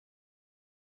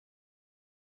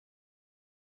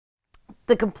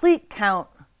The complete count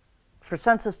for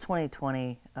Census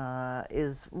 2020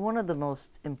 is one of the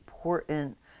most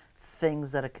important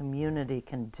things that a community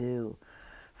can do.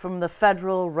 From the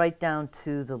federal right down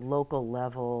to the local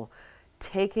level,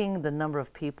 taking the number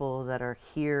of people that are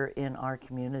here in our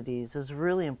communities is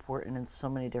really important in so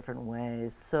many different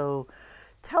ways. So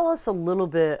tell us a little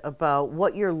bit about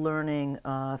what you're learning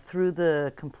through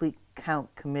the Complete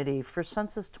Count Committee for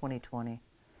Census 2020.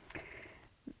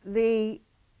 The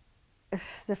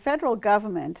federal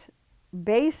government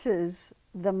bases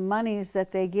the monies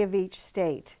that they give each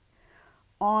state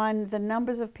on the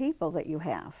numbers of people that you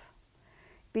have.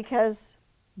 Because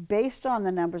based on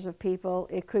the numbers of people,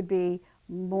 it could be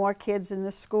more kids in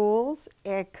the schools,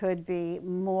 it could be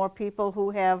more people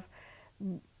who have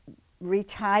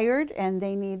retired and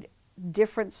they need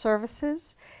different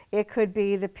services. It could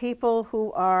be the people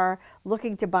who are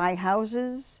looking to buy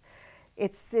houses.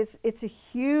 It's a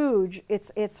huge,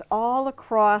 it's all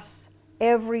across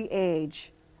every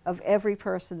age of every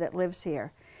person that lives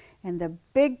here. And the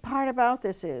big part about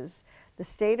this is the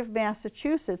state of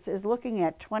Massachusetts is looking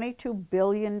at $22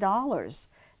 billion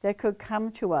that could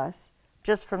come to us.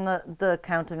 Just from the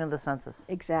counting of the census?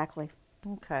 Exactly.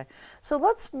 Okay, so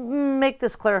let's make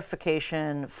this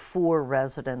clarification for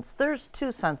residents. There's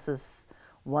two censuses,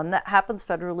 one that happens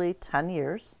federally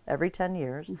every 10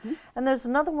 years, and there's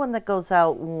another one that goes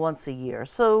out once a year.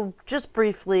 So just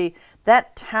briefly,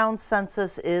 that town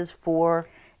census is for?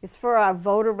 It's for our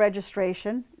voter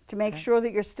registration, to make sure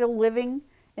that you're still living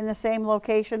in the same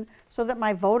location so that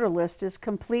my voter list is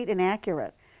complete and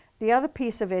accurate. The other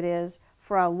piece of it is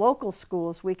for our local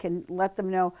schools, we can let them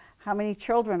know how many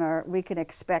children we can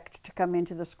expect to come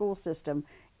into the school system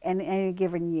in any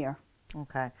given year.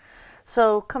 Okay.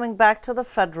 So coming back to the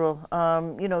federal,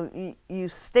 you know, you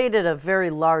stated a very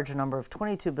large number of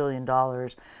 $22 billion,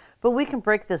 but we can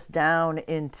break this down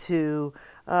into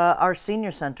our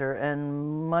senior center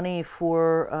and money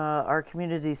for our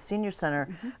community senior center,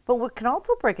 but we can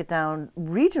also break it down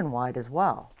region-wide as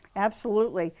well.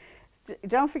 Absolutely.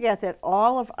 Don't forget that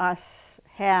all of us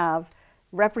have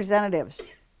representatives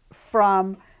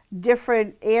from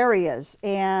different areas,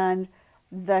 and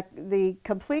the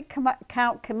Complete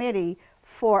Count Committee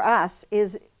for us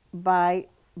is by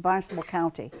Barnstable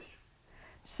County.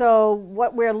 So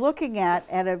what we're looking at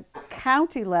a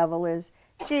county level is,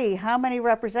 gee, how many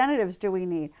representatives do we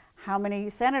need? How many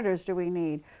senators do we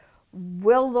need?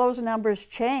 Will those numbers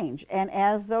change? And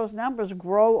as those numbers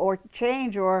grow or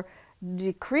change or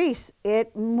decrease,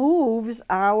 it moves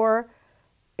our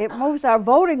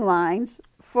voting lines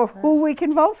for who we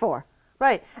can vote for.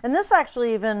 Right, and this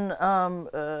actually even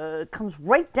comes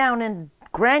right down in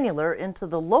granular into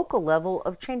the local level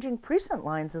of changing precinct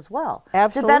lines as well.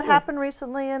 Absolutely. Did that happen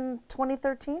recently in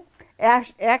 2013?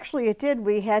 Actually, it did.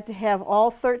 We had to have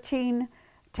all 13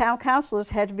 town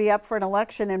councilors had to be up for an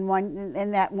election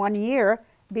in that 1 year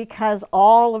because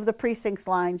all of the precincts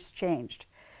lines changed.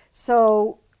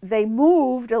 So they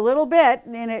moved a little bit,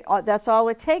 and that's all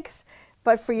it takes.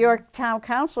 But for your town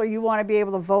councilor, you want to be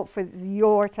able to vote for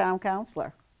your town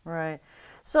councilor. Right.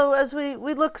 So as we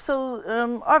look,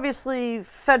 so obviously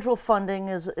federal funding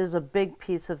is a big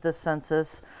piece of the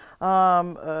census.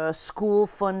 School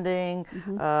funding,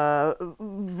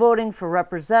 voting for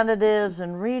representatives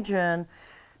and region.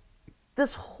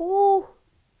 This whole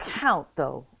count,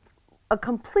 though, a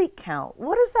complete count,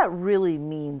 what does that really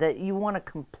mean, that you want a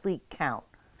complete count?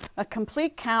 A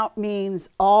complete count means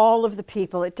all of the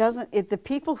people. It doesn't, the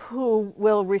people who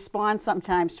will respond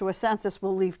sometimes to a census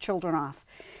will leave children off.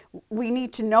 We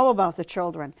need to know about the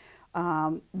children.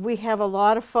 We have a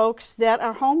lot of folks that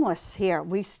are homeless here.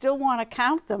 We still want to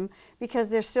count them because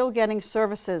they're still getting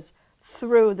services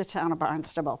through the town of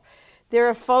Barnstable. There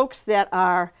are folks that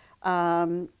are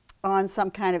on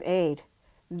some kind of aid.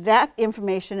 That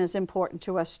information is important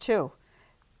to us too.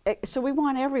 So we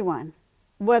want everyone,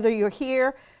 whether you're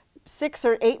here 6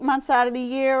 or 8 months out of the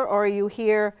year, or are you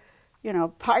here, you know,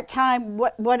 part-time.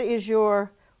 When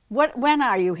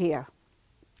are you here?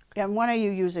 And when are you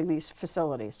using these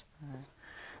facilities?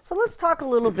 So let's talk a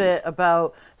little bit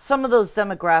about some of those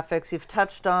demographics. You've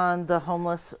touched on the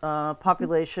homeless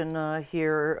population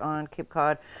here on Cape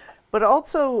Cod, but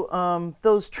also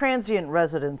those transient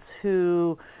residents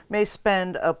who may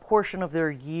spend a portion of their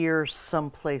year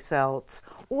someplace else,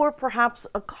 or perhaps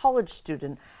a college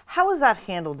student. How is that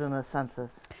handled in the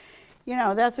census? You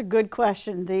know, that's a good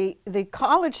question. The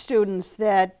college students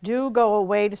that do go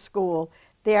away to school,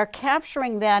 they are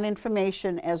capturing that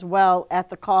information as well at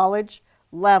the college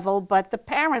level, but the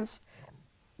parents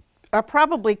are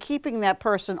probably keeping that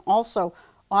person also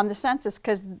on the census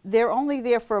because they're only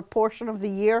there for a portion of the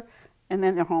year and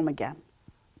then they're home again.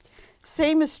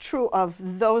 Same is true of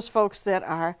those folks that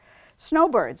are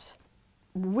snowbirds.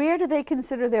 Where do they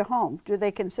consider their home? Do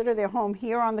they consider their home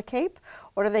here on the Cape,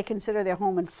 or do they consider their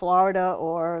home in Florida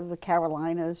or the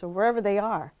Carolinas or wherever they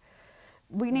are?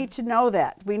 We need to know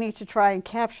that. We need to try and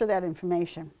capture that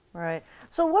information. Right.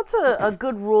 So what's a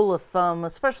good rule of thumb,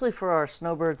 especially for our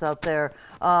snowbirds out there,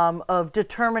 of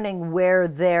determining where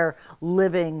they're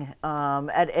living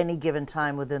at any given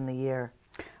time within the year?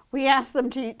 We ask them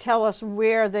to tell us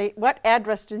what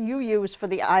address do you use for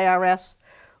the IRS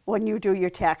when you do your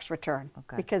tax return,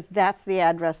 because that's the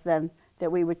address then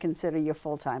that we would consider your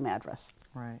full-time address.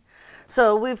 Right.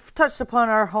 So we've touched upon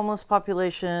our homeless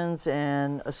populations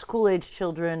and school-age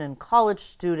children and college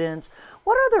students.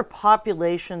 What other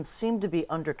populations seem to be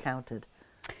undercounted?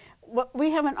 Well,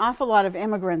 we have an awful lot of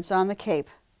immigrants on the Cape,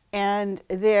 and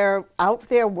they're out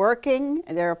there working.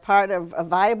 They're a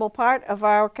viable part of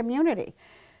our community.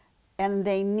 And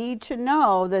they need to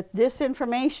know that this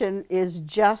information is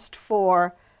just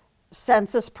for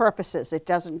census purposes. It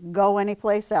doesn't go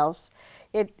anyplace else.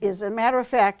 It is, a matter of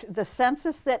fact, the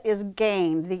census that is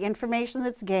gained, the information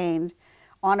that's gained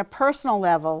on a personal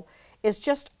level, is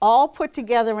just all put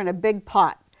together in a big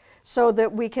pot so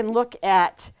that we can look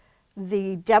at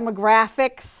the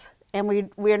demographics, and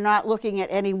we're not looking at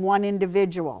any one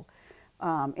individual.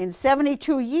 In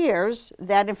 72 years,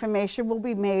 that information will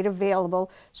be made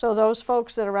available, so those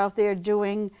folks that are out there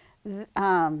doing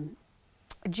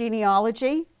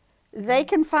genealogy, they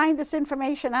can find this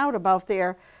information out about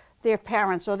their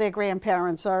parents or their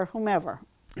grandparents or whomever.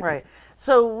 Right.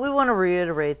 So we want to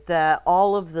reiterate that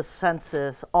all of the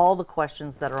census, all the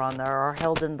questions that are on there are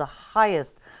held in the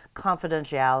highest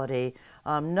confidentiality.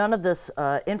 None of this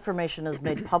information is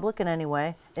made public in any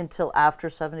way until after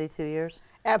 72 years?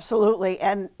 Absolutely.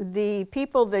 And the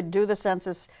people that do the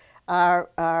census have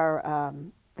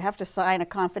to sign a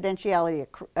confidentiality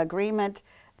agreement.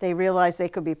 They realize they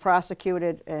could be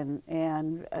prosecuted,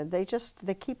 and they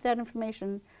keep that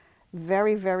information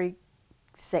very, very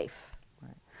safe.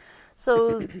 Right.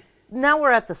 So now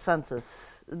we're at the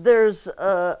census. There's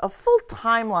a full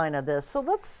timeline of this. So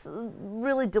let's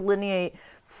really delineate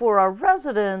for our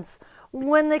residents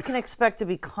when they can expect to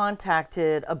be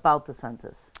contacted about the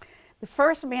census. The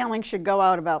first mailing should go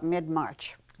out about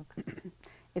mid-March. Okay.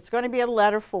 It's going to be a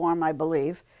letter form, I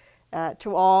believe,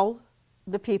 to all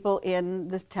the people in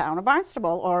the town of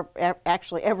Barnstable, or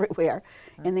actually everywhere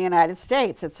in the United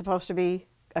States. It's supposed to be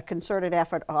a concerted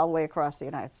effort all the way across the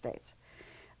United States.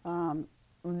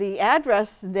 The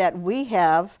address that we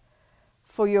have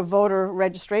for your voter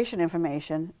registration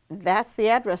information, that's the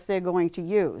address they're going to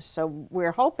use. So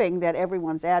we're hoping that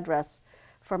everyone's address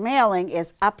for mailing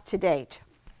is up to date.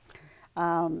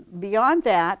 Beyond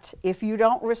that, if you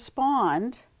don't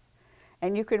respond,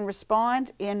 and you can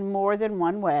respond in more than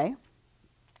one way,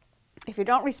 if you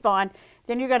don't respond,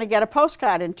 then you're going to get a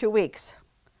postcard in 2 weeks.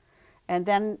 And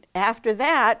then after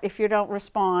that, if you don't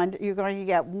respond, you're going to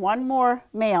get one more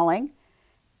mailing.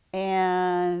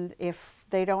 And if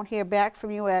they don't hear back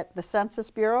from you at the Census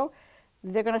Bureau,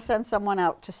 they're going to send someone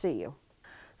out to see you.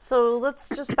 So let's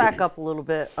just back up a little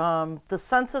bit. The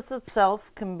census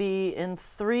itself can be in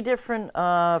 3 different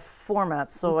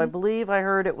formats. So I believe I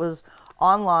heard it was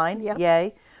online,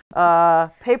 yay.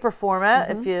 Paper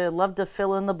format, if you love to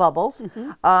fill in the bubbles.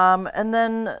 And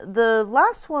then the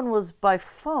last one was by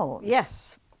phone.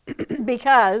 Yes,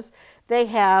 because they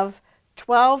have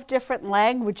 12 different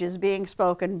languages being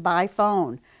spoken by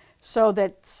phone, so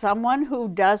that someone who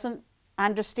doesn't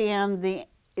understand the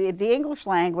English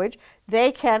language,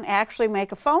 they can actually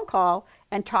make a phone call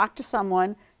and talk to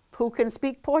someone who can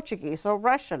speak Portuguese or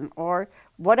Russian or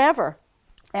whatever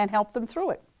and help them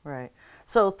through it. Right.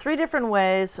 So 3 different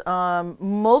ways,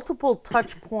 multiple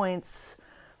touch points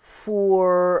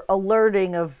for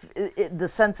alerting of the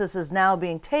census is now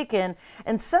being taken.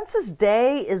 And Census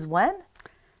Day is when?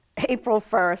 April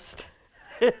 1st.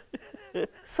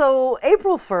 So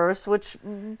April 1st, which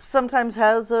sometimes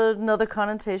has another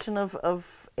connotation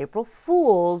of April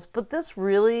Fools, but this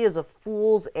really is a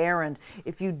fool's errand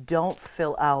if you don't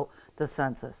fill out the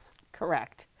census.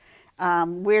 Correct.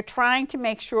 We're trying to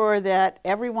make sure that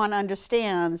everyone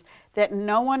understands that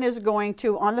no one is going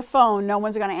to, on the phone, no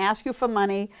one's going to ask you for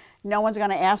money, no one's going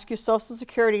to ask you Social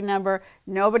Security number,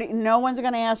 no one's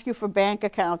going to ask you for bank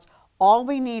accounts. All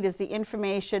we need is the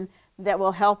information that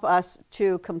will help us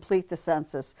to complete the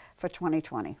census for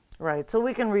 2020. Right, so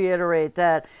we can reiterate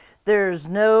that there's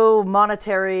no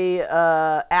monetary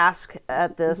ask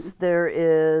at this. There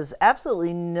is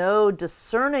absolutely no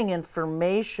discerning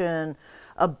information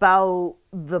about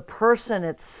the person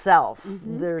itself.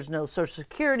 There's no social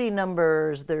security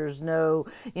numbers, there's no,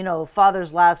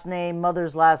 father's last name,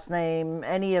 mother's last name,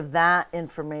 any of that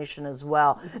information as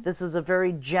well. This is a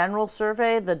very general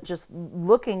survey that just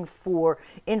looking for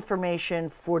information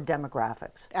for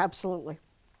demographics. Absolutely.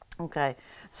 Okay.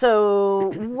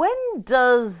 So when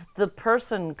does the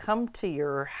person come to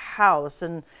your house,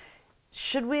 and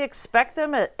should we expect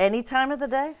them at any time of the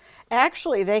day?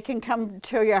 Actually, they can come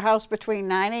to your house between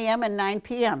 9 a.m. and 9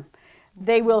 p.m.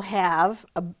 They will have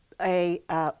a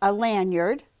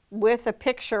lanyard with a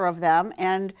picture of them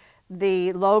and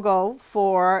the logo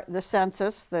for the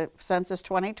Census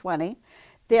 2020.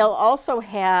 They'll also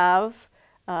have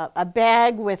a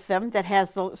bag with them that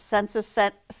has the Census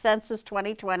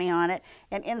 2020 on it,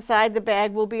 and inside the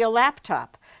bag will be a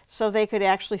laptop. So they could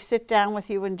actually sit down with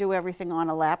you and do everything on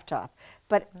a laptop.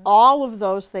 But all of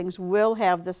those things will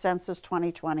have the Census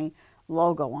 2020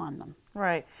 logo on them.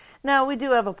 Right. Now, we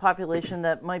do have a population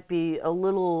that might be a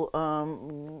little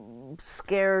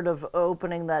scared of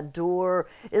opening that door.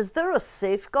 Is there a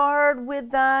safeguard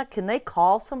with that? Can they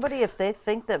call somebody if they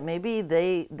think that maybe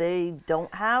they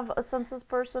don't have a census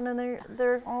person in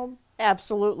their home?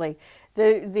 Absolutely.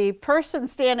 The person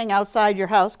standing outside your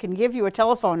house can give you a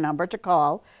telephone number to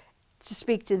call to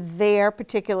speak to their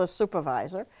particular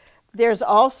supervisor. There's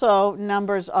also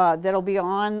numbers that'll be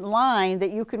online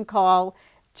that you can call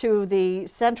to the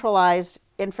centralized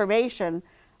information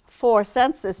for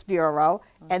Census Bureau,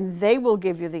 and they will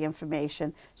give you the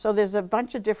information. So there's a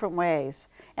bunch of different ways,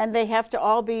 and they have to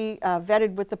all be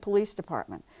vetted with the police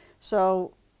department.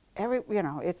 So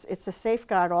it's a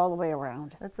safeguard all the way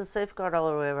around. It's a safeguard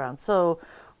all the way around. So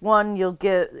one, you'll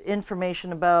get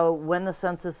information about when the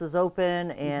census is open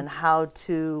and how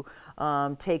to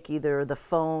take either the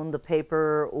phone, the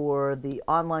paper, or the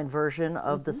online version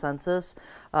of the census.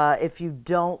 If you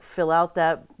don't fill out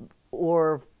that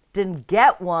or didn't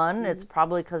get one, it's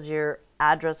probably because your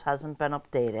address hasn't been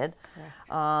updated.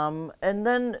 And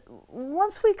then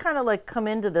once we kind of like come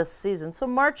into this season, so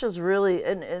March is really,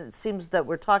 and it seems that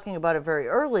we're talking about it very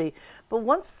early, but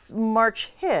once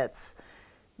March hits,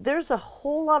 there's a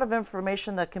whole lot of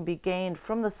information that can be gained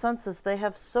from the census. They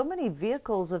have so many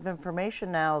vehicles of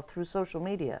information now through social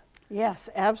media. Yes,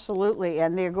 absolutely,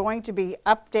 and they're going to be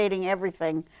updating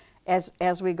everything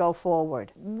as we go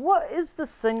forward. What is the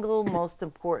single most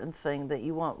important thing that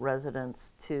you want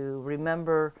residents to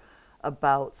remember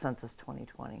about Census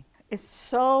 2020? It's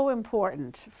so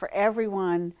important for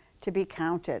everyone to be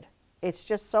counted. It's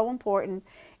just so important,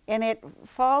 and it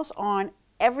falls on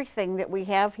everything that we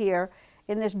have here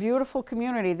in this beautiful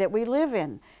community that we live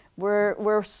in.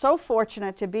 We're so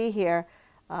fortunate to be here,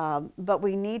 but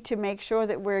we need to make sure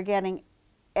that we're getting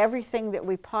everything that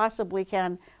we possibly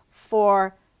can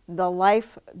for the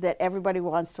life that everybody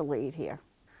wants to lead here.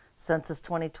 Census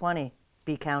 2020,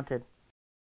 be counted.